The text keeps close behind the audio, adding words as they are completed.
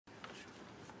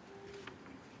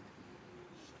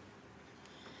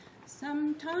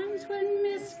Sometimes when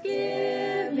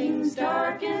misgivings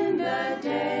darken the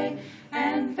day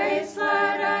and face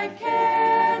light I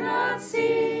cannot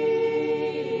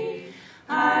see,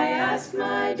 I ask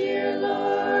my dear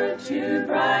Lord to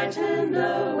brighten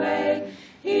the way.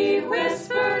 He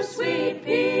whispers sweet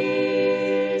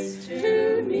peace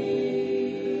to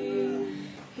me.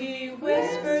 He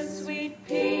whispers sweet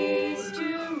peace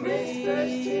to me.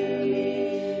 Whispers to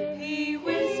me. He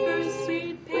whispers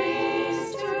sweet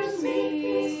peace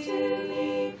to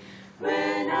me.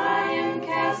 When I am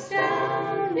cast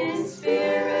down in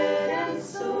spirit and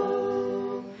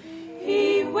soul,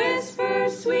 He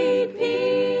whispers sweet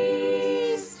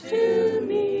peace to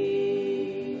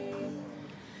me.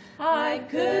 I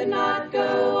could not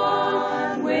go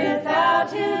on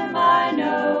without Him, I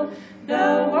know.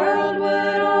 The world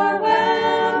would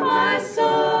o'erwhelm my soul,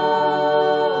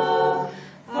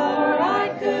 for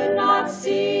I could not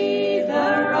see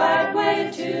the right way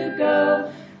to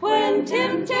go when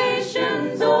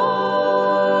temptations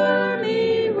o'er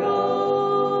me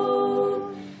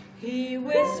roll. He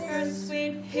whispers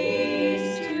sweet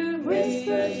peace to me.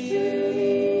 Whispers to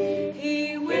me.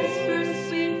 He whispers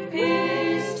sweet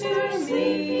peace to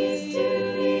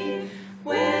me.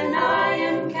 When I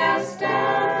am cast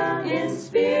down in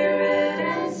spirit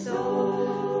and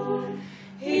soul,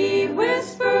 He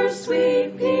whispers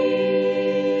sweet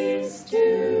peace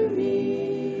to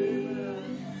me.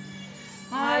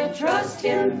 I trust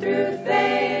Him through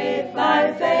faith,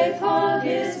 by faith hold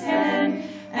His hand,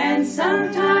 and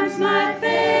sometimes my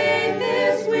faith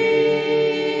is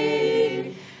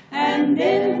weak. And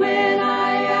then when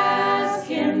I ask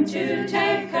Him to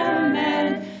take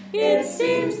command, it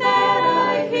seems that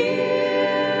I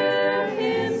hear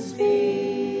Him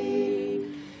speak.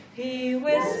 He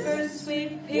whispers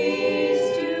sweet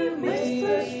peace to me.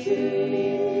 Whispers to me.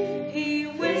 He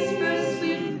whispers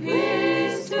sweet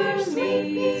peace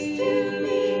to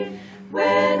me.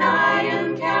 When I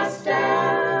am cast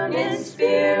down in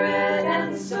spirit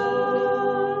and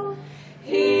soul,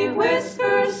 He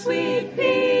whispers sweet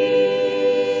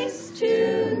peace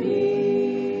to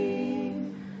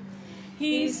me.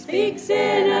 He speaks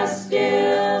in a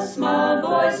still, small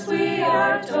voice, we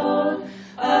are told,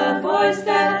 a voice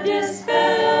that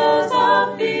dispels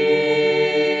all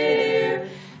fear.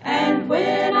 And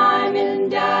when I'm in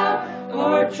doubt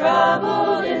or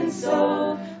troubled in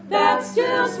soul, that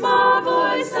still small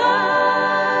voice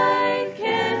I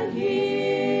can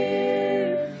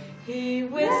hear. He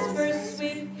whispers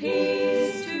sweet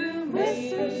peace to me.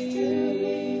 Whispers to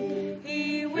me.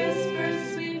 He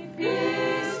whispers sweet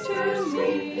peace to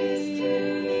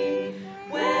me.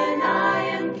 When I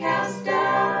am cast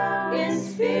down in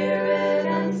spirit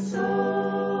and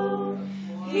soul,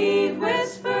 He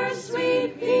whispers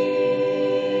sweet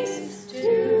peace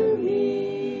to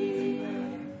me.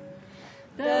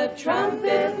 The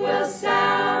trumpet will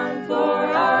sound for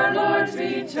our Lord's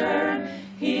return.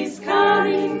 He's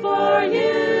coming for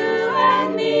you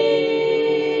and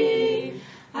me.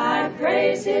 I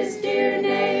praise His dear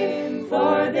name,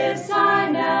 for this I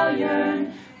now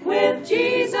yearn, with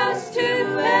Jesus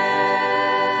to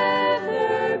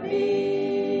ever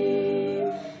be.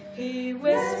 He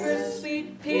whispers